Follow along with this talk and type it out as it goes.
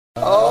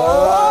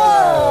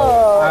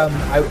I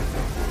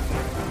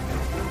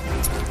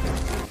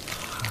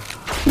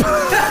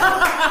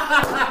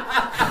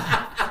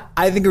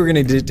think we're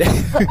gonna do.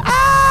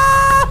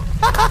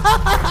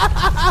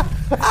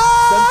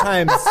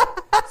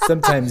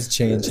 Sometimes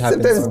change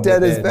happens. Sometimes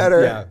dead is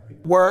better. Yeah.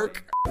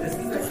 Work. This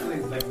is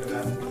actually like the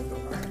best one so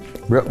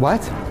far.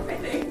 What? I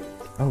think.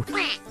 Oh.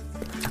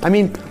 I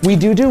mean, we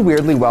do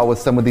weirdly well with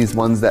some of these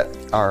ones that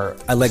are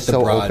I like so the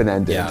broad,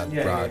 open-ended. Yeah,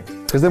 broad.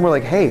 Because then we're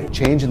like, hey,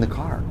 change in the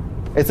car.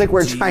 It's like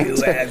we're trying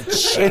to.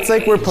 It's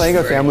like we're playing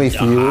a Family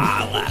Feud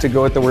to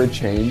go with the word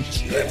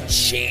change.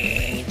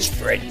 Change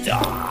for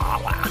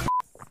 $1.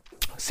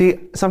 See,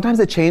 sometimes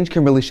the change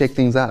can really shake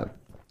things up.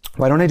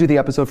 Why don't I do the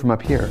episode from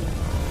up here?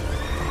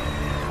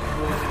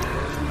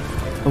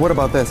 And what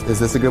about this? Is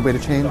this a good way to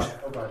change?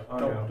 Oh God. Oh,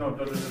 no.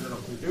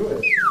 Do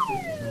it.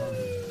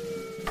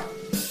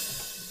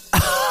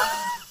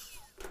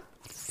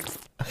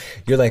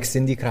 You're like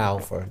Cindy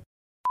Crawford.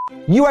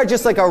 You are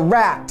just like a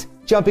rat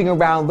jumping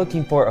around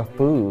looking for a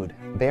food.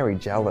 Very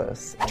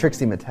jealous.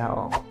 Trixie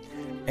Mattel.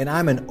 And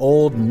I'm an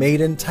old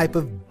maiden type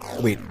of.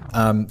 Wait.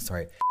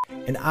 Sorry.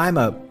 And I'm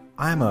a.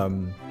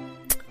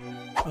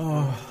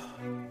 Oh.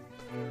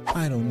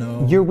 I don't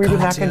know. You're Reba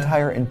Katya.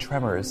 McEntire in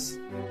Tremors.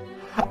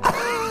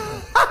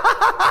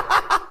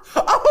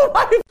 Oh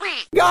my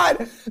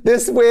God!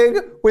 This wig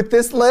with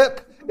this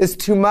lip is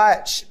too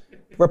much.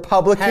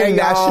 Republican Hey,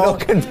 National y'all.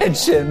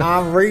 Convention.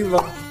 I'm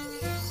Reba.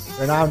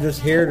 And I'm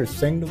just here to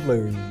sing the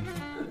blues.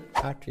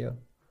 Katya.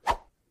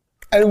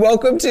 And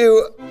welcome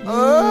to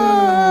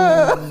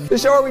the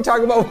show where we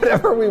talk about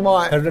whatever we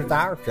want. It's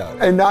our show.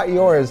 And not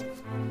yours.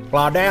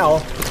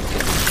 Claudel.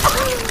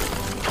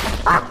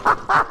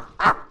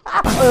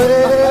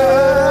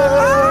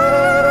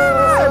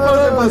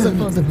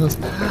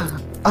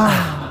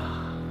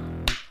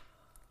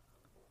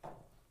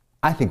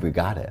 I think we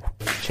got it.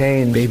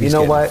 Change. Baby's you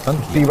know getting what?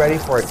 funky. Be ready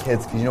for it,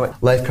 kids, because you know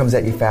what? Life comes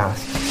at you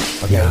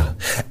fast. Okay? Yeah.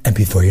 And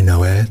before you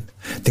know it,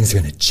 things are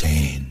gonna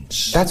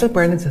change. That's what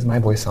Brandon says my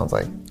voice sounds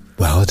like.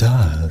 Well, it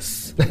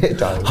does. It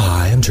does.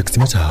 Hi, I'm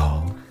Trixie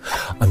Mattel.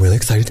 I'm really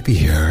excited to be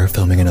here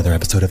filming another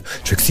episode of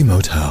Trixie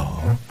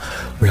Motel.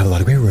 We have a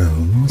lot of great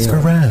rooms for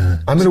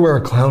rent. I'm gonna wear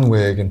a clown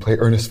wig and play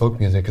earnest folk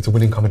music. It's a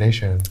winning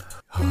combination.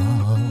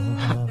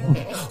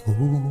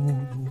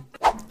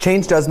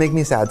 Change does make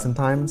me sad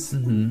sometimes.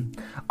 Mm-hmm.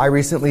 I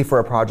recently, for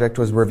a project,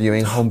 was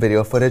reviewing home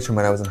video footage from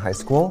when I was in high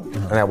school,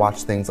 and I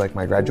watched things like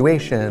my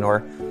graduation,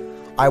 or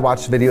I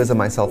watched videos of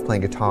myself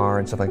playing guitar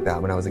and stuff like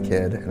that when I was a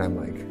kid, and I'm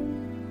like,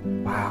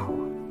 wow.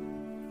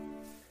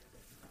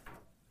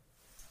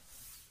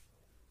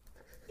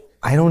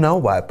 I don't know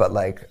what, but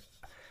like,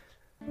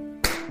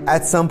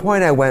 at some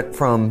point I went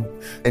from,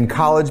 in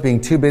college, being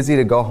too busy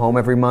to go home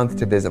every month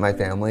to visit my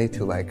family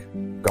to like,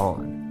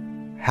 gone.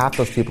 Half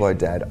those people are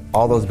dead.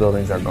 All those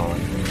buildings are gone.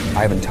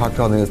 I haven't talked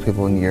to all those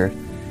people in years.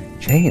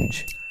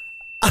 Change.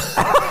 Is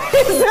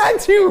that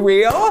too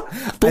real?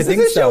 This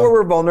think is a show so. where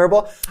we're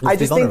vulnerable. I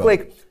just think vulnerable.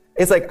 like,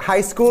 it's like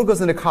high school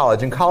goes into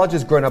college, and college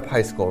is grown up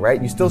high school,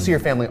 right? You still see your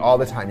family all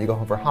the time. You go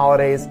home for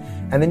holidays,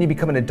 and then you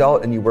become an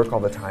adult and you work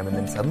all the time, and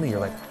then suddenly you're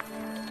like,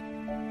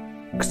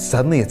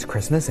 suddenly it's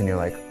Christmas and you're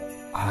like,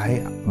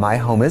 my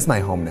home is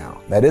my home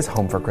now. That is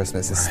home for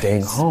Christmas, is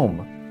staying home.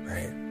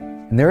 Right.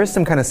 And there is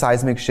some kind of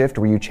seismic shift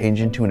where you change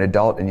into an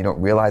adult and you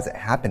don't realize it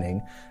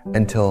happening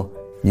until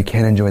you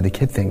can't enjoy the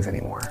kid things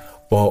anymore.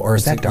 Well, or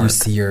Is that you dark?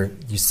 see your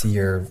You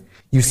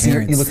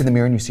parents. look in the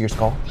mirror and you see your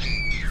skull?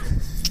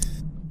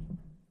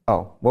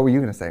 Oh, what were you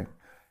gonna say?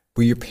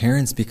 Where your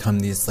parents become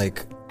these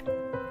like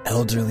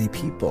elderly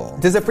people.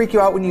 Does it freak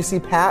you out when you see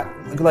Pat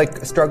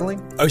like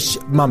struggling? Oh,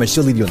 Mama,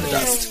 she'll leave you in the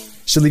dust.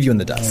 She'll leave you in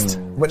the dust.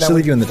 She'll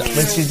leave you in the dust.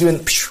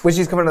 When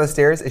she's coming down the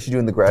stairs, is she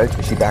doing the Grudge?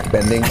 Is she back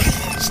bending?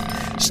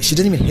 She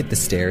doesn't even hit the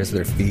stairs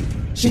with her feet.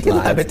 She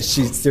glides.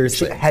 She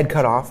seriously. Head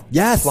cut off?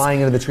 Yes. Flying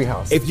into the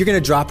treehouse. If you're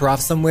gonna drop her off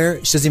somewhere,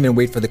 she doesn't even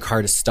wait for the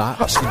car to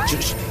stop. She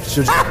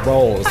just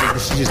rolls.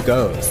 She just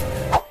goes.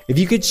 If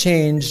you could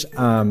change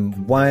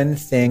one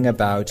thing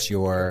about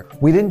your...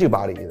 We didn't do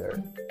body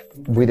either.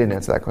 We didn't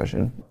answer that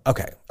question.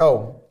 Okay.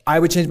 Oh. I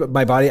would change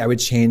my body. I would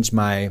change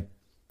my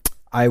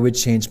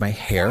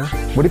hair.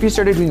 What if you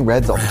started doing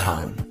reds all the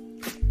time?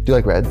 Do you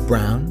like reds?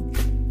 Brown.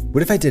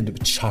 What if I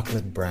did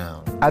chocolate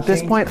brown? At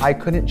this point, I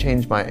couldn't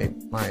change my...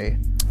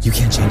 You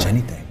can't change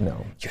anything.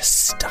 No. You're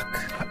stuck.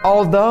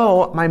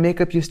 Although my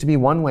makeup used to be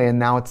one way and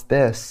now it's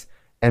this.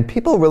 And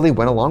people really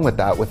went along with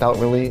that without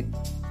really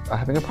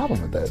having a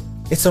problem with it.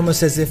 It's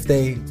almost as if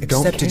they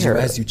accepted you care.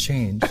 as you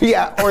change.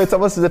 Yeah, or it's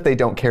almost as if they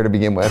don't care to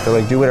begin with. They're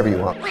like, do whatever you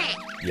want.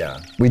 Yeah.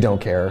 We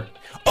don't care.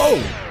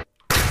 Oh!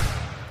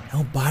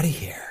 No body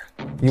hair.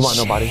 You want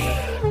no body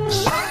hair?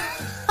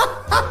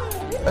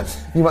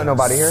 You want no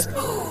body hair?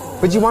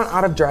 But you want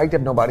out of drag to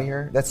have no body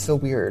hair? That's so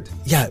weird.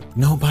 Yeah,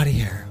 no body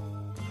hair.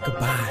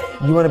 Goodbye.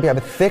 You want to have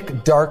a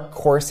thick, dark,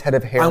 coarse head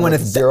of hair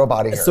with zero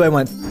body hair. So I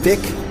want thick,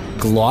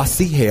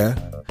 glossy hair,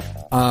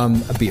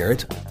 a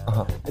beard.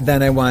 Uh-huh.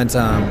 Then I want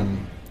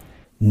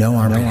no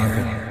armpit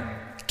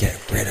hair.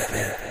 Get rid of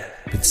it.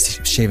 Been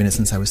shaving it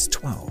since I was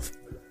 12.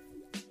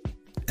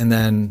 And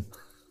then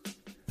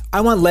I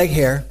want leg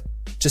hair,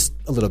 just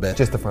a little bit.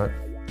 Just the front.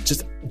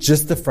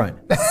 Just the front.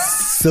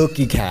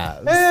 Silky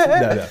calves.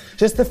 No.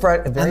 Just the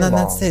front, very And then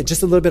long. that's it.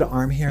 Just a little bit of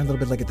arm hair, a little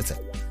bit like it. That's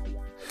it.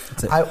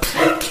 That's it.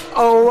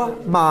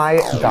 Oh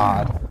my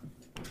God.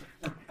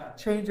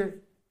 Change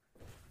it.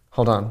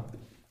 Hold on.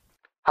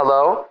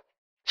 Hello?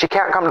 She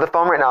can't come to the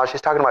phone right now.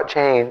 She's talking about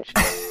change.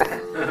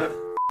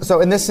 So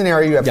in this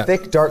scenario, you have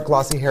thick, dark,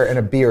 glossy hair and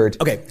a beard.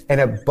 Okay.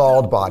 And a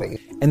bald body.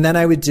 And then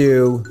I would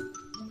do,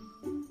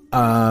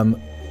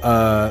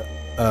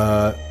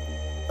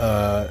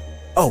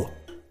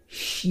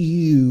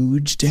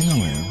 huge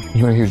dingling.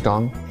 You want a huge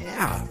dong?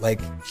 Yeah,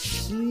 like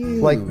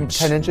huge. Like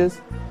 10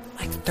 inches?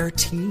 Like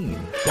 13.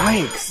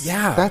 Yikes.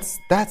 Yeah.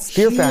 That's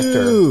fear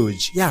factor.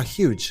 Huge. Yeah,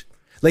 huge.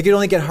 Like it'd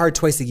only get hard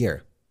twice a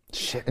year.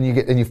 Shit.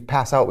 And you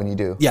pass out when you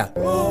do. Yeah.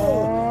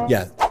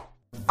 Yeah.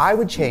 I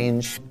would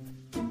change.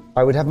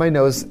 I would have my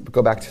nose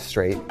go back to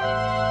straight.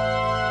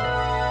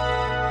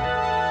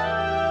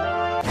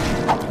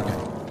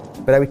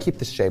 But I would keep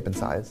the shape and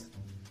size.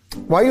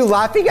 Why are you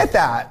laughing at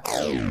that?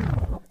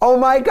 Oh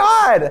my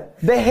God!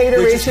 The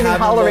hateration and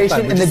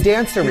holleration and the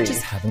dancery. We're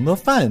just having a little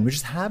fun. We're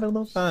just having a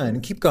little fun.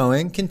 Keep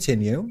going.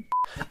 Continue.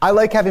 I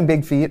like having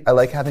big feet. I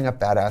like having a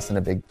fat ass and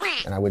a big,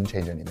 and I wouldn't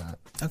change any of that.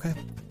 Okay.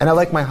 And I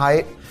like my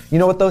height. You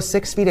know what, though?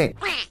 6 feet ain't.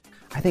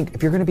 I think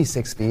if you're gonna be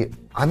 6 feet,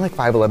 I'm like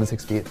 5'11",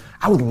 6 feet.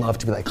 I would love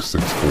to be like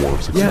 6'4",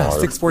 6'5". Yeah,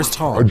 6'4" is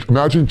tall.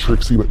 Imagine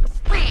Trixie, but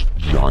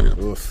giant.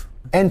 Oof.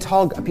 And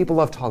people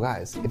love tall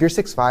guys. If you're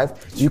 6'5",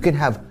 you can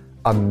have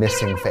a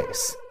missing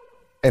face.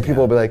 And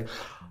people will be like,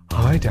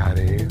 hi,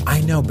 daddy.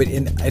 I know, but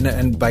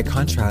and by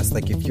contrast,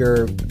 like if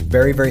you're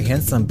very, very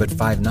handsome but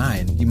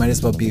 5'9", you might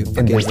as well be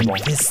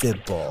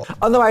invisible.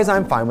 Otherwise,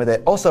 I'm fine with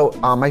it. Also,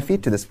 my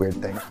feet do this weird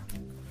thing.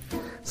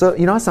 So,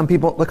 you know how some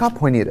people, look how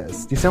pointy it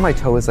is. Do you see how my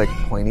toe is like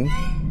pointy?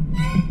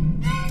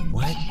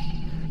 What?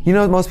 You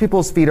know, most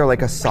people's feet are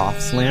like a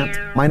soft slant.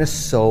 Mine is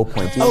so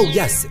pointy. Oh,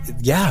 yes.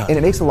 Yeah. And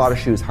it makes a lot of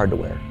shoes hard to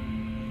wear.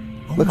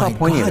 Oh Look how my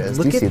pointy God. it is.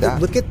 Look Do you see that?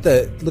 Look at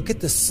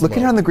the slope. Look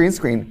at it on the green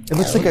screen. It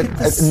looks like a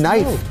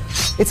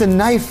knife. It's a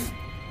knife.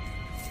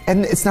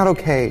 And it's not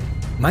okay.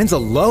 Mine's a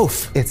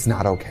loaf. It's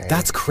not okay.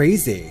 That's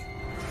crazy.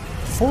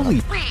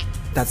 Holy,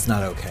 that's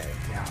not okay.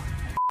 Yeah.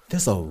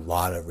 There's a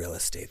lot of real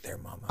estate there,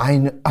 Mama. I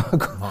know.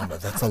 Mama,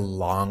 that's a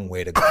long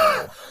way to go.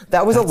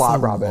 That was that's a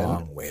lot, Robin. That's a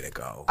long way to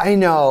go. I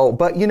know,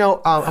 but you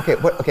know,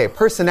 okay,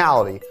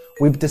 personality.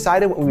 We've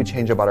decided what we would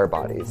change about our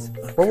bodies.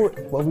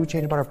 What would we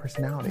change about our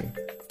personality?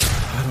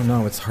 I don't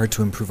know. It's hard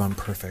to improve on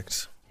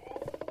perfect.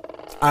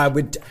 I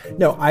would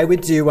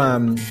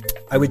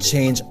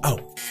change. Oh,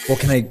 well,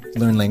 can I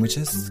learn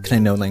languages? Can I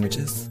know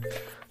languages?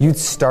 You'd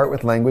start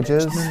with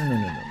languages? No.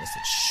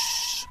 Listen,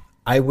 shh.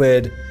 I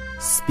would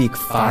speak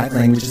 5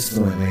 languages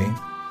fluently.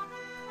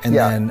 And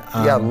then...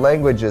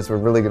 languages were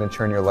really going to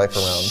turn your life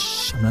around.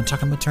 Shh, I'm not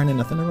talking about turning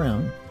nothing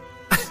around.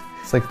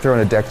 It's like throwing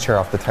a deck chair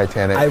off the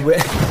Titanic. I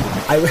would...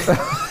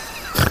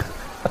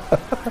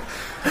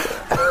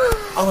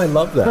 Oh, I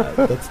love that.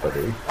 That's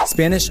funny.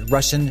 Spanish,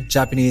 Russian,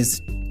 Japanese,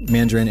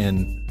 Mandarin,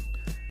 and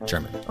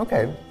German.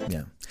 Okay.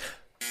 Yeah.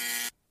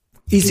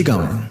 Easy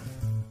going.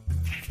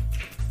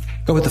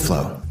 Go with the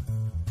flow.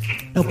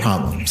 No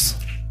problems.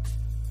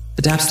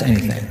 Adapts to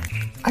anything.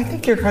 I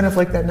think you're kind of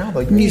like that now,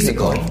 though. You're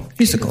Musical.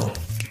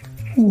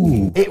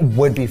 Ooh. It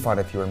would be fun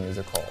if you were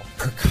musical.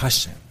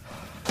 Percussion.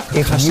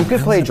 If you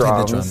could play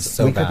drums,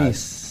 so we could be bad.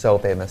 so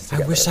famous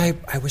together.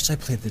 I wish I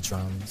played the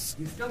drums.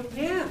 You still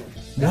can.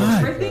 Why?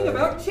 That's my thing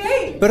about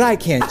change. But I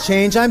can't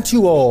change. I'm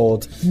too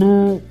old.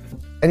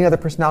 Any other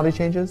personality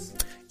changes?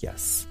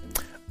 Yes.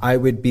 I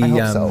would be I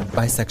hope so.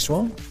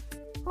 bisexual.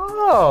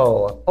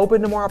 Oh,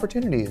 open to more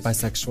opportunities.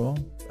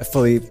 Bisexual. I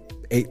fully,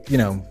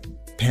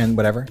 pan,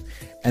 whatever.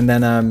 And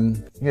then,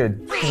 You get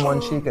a in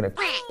one cheek and a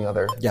the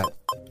other. yeah.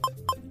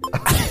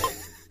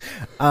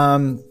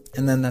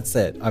 And then that's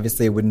it.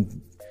 Obviously,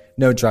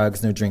 no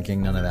drugs, no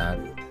drinking, none of that.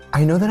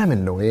 I know that I'm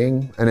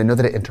annoying, and I know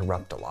that I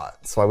interrupt a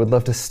lot. So I would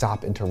love to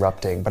stop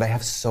interrupting, but I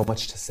have so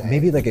much to say.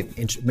 Maybe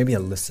maybe a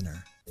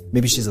listener.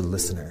 Maybe she's a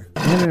listener.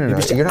 No.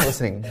 You're not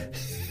listening.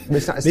 We're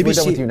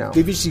done with you now.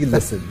 Maybe she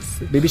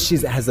listens. Maybe she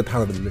has the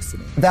power of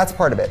listening. That's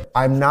part of it.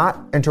 I'm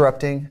not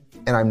interrupting,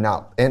 and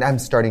I'm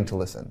starting to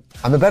listen.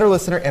 I'm a better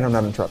listener, and I'm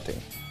not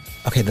interrupting.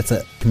 Okay, that's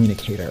a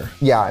communicator.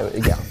 Yeah.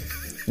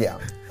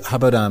 How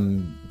about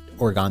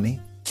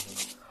origami?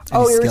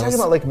 Oh, you're skills? talking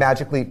about like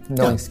magically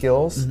knowing Yeah.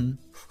 skills? Mm-hmm.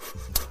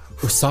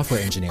 Or software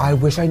engineering. I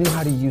wish I knew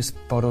how to use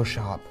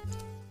Photoshop.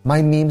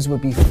 My memes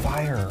would be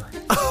fire.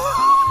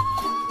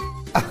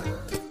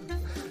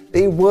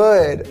 They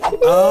would.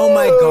 Oh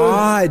my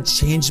God,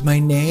 change my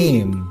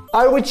name.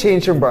 I would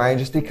change from Brian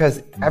just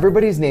because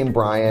everybody's named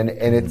Brian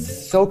and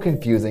it's so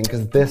confusing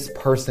because this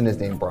person is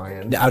named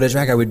Brian. Out of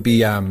drag, I would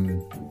be,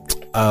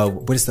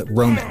 what is that?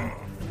 Roman.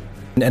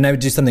 And I would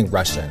do something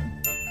Russian.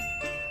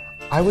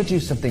 I would do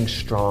something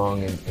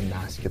strong and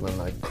masculine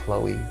like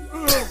Chloe.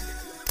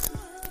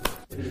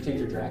 Did you change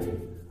your drag?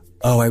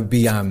 Oh, I would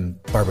be,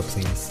 Barbara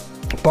Please.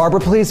 Barbara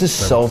Please is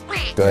so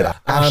good.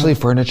 Ashley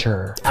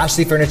Furniture.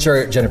 Ashley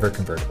Furniture, Jennifer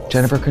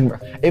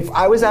Convertibles. If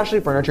I was Ashley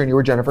Furniture and you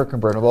were Jennifer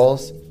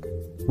Convertibles,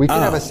 We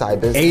can have a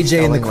side business.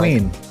 AJ and the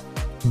selling, Queen.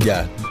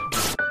 Yeah.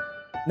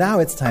 Now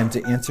it's time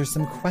to answer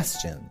some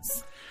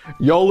questions.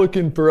 Y'all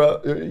looking for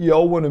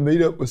y'all want to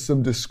meet up with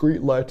some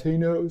discreet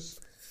Latinos?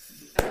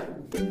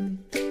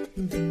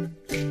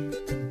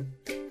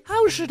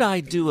 How should I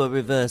do a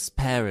reverse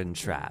parent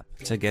trap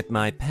to get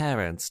my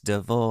parents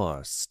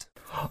divorced?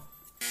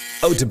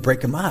 Oh, to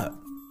break them up.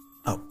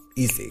 Oh,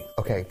 easy.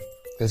 Okay,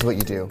 this is what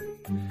you do.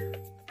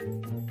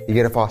 You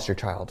get a foster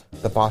child.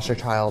 The foster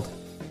child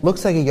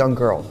looks like a young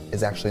girl,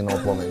 is actually an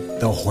old woman.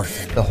 The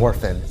orphan. The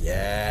orphan.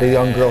 Yeah. The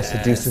young girl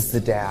seduces the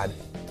dad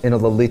in a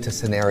Lolita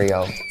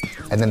scenario,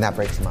 and then that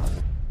breaks him up.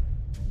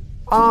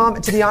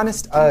 To be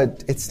honest,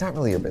 it's not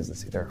really your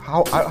business either.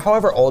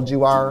 However old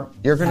you are,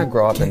 you're gonna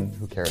grow up and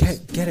who cares?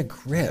 Get a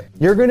grip.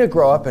 You're gonna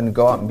grow up and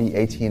go out and be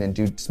 18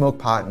 and smoke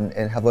pot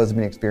and have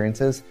lesbian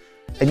experiences,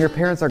 and your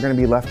parents are gonna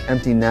be left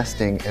empty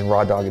nesting and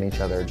raw dogging each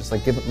other. Just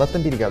like let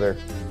them be together.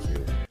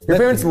 Your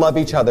parents love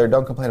each other.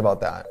 Don't complain about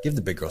that. Give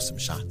the big girl some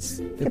shots.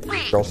 Give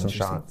the girl some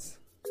shots.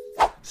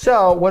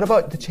 So, what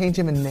about to change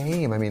him in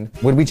name? I mean,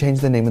 would we change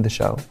the name of the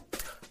show?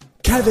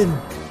 Kevin.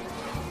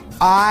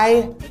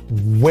 I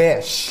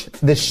wish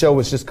this show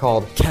was just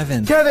called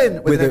Kevin.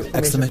 Kevin with an an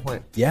exclamation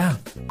point. Yeah.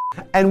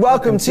 And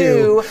welcome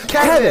to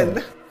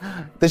Kevin.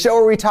 Kevin, the show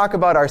where we talk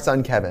about our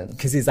son Kevin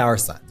Because he's our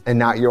son. and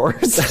not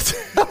yours.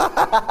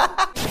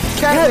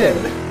 Kevin.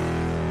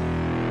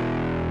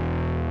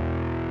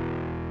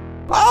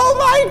 Oh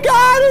my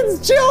God!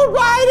 It's Jill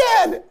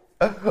Biden.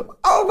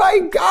 Oh my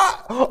God.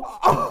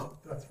 Oh.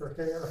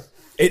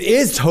 It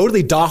is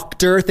totally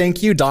Dr.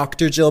 Thank you,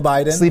 Dr. Jill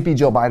Biden. Sleepy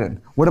Jill Biden.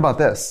 What about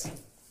this?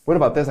 What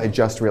about this? I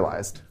just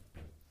realized.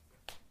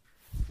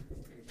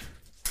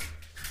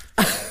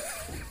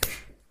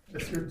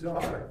 It's your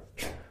daughter.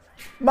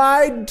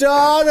 My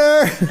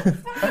daughter.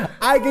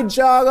 I can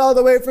jog all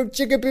the way from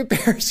Chicopee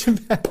Parish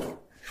and back,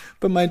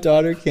 but my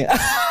daughter can't.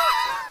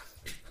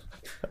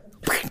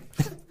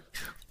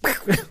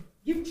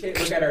 You've changed.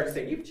 Look at her and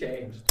say, you've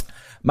changed.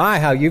 My,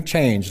 how you've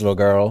changed, little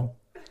girl.